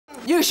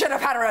You should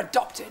have had her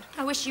adopted.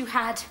 I wish you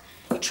had.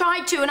 You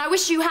tried to, and I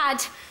wish you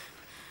had.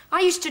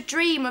 I used to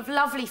dream of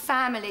lovely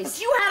families.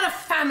 You had a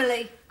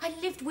family. I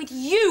lived with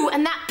you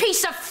and that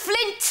piece of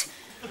flint.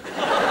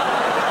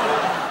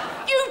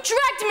 You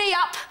dragged me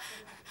up.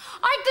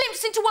 I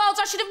glimpsed into worlds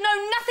I should have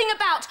known nothing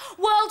about.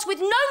 Worlds with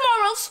no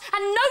morals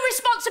and no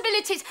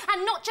responsibilities.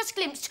 And not just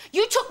glimpsed.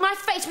 You took my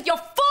face with your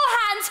 4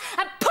 hands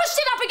and pushed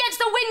it up against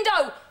the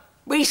window.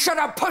 We should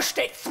have pushed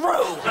it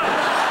through.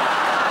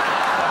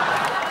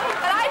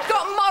 And I've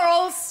got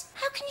morals.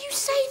 How can you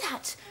say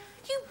that?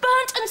 You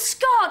burnt and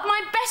scarred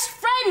my best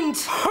friend.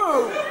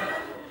 Who?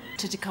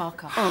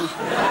 Titicaca.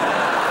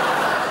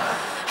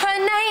 Her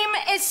name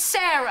is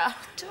Sarah.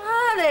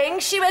 Darling,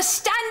 she was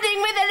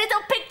standing with her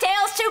little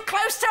pigtails too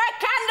close to her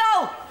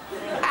candle.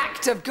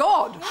 Act of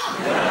God. You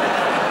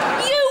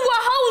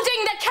were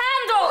holding the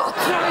candle.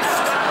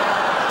 Christ.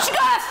 She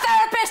got a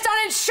therapist on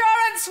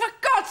insurance. For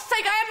God's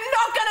sake, I am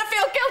not going to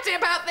feel guilty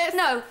about this.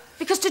 No,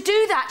 because to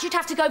do that, you'd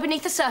have to go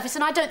beneath the surface,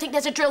 and I don't think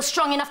there's a drill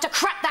strong enough to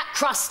crack that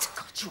crust.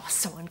 God, you are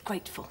so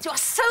ungrateful. You are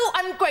so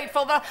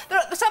ungrateful. There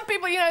are some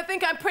people, you know,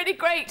 think I'm pretty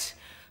great.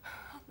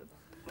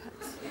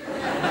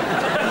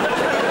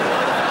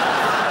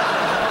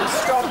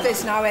 Stop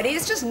this now, Eddie.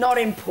 It's just not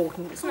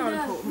important. It's not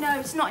important. No,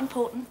 it's not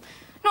important.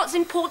 Not as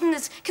important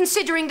as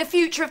considering the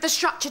future of the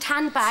structured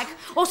handbag,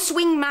 or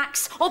swing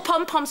macs, or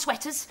pom-pom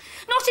sweaters.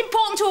 Not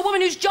important to a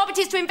woman whose job it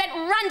is to invent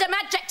random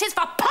adjectives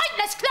for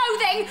pointless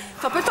clothing.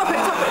 Stop it, stop it,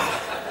 stop it.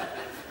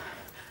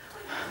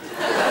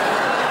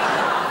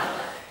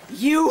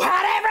 You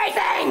had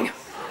everything!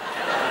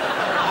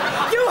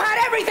 You had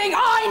everything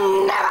I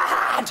never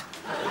had!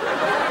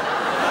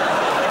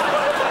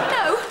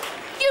 No,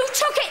 you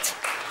took it.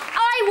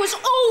 I was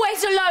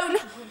always alone.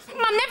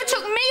 Mum never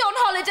took me on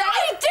holiday.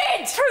 I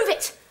did! Prove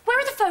it. Where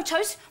are the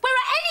photos? Where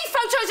are any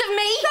photos of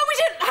me? No, we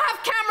didn't have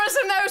cameras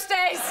in those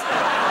days.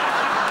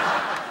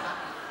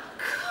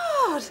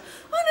 God,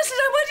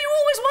 honestly, why do you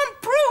always want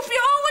proof?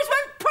 You always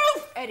want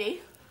proof,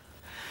 Eddie.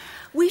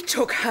 We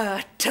took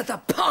her to the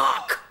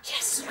park.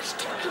 Yes, we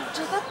took her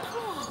to the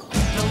park.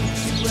 Don't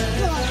you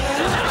ever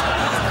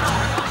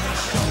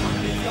show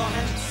me you're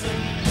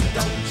handsome.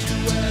 Don't you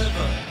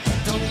ever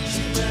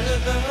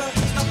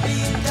stop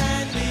being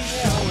dandy.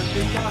 Show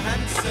me you're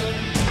handsome.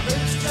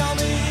 Prince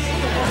Charming.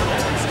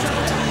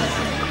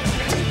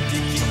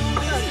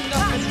 Ridiculous,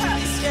 nothing to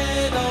be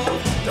scared of.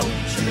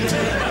 Don't you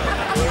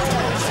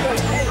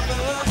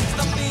ever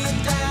stop being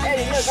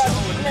dandy. Show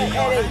me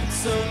you're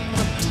handsome.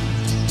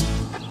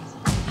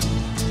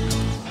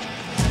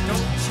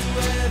 Don't you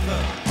ever.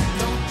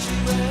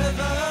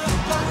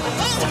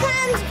 It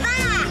comes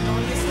back!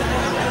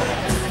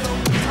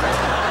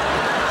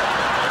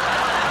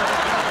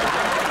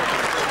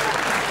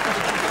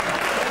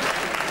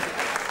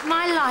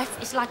 My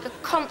life is like a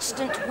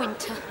constant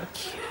winter.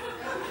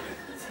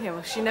 Yeah,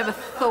 well, she never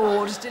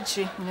thawed, did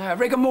she? Yeah,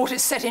 rigor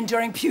mortis set in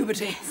during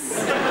puberty.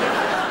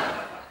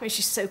 I mean,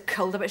 she's so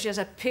cold, I bet she has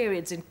her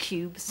periods in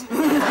cubes.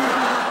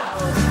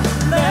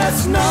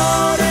 Let's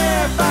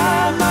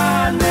notify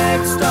my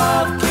next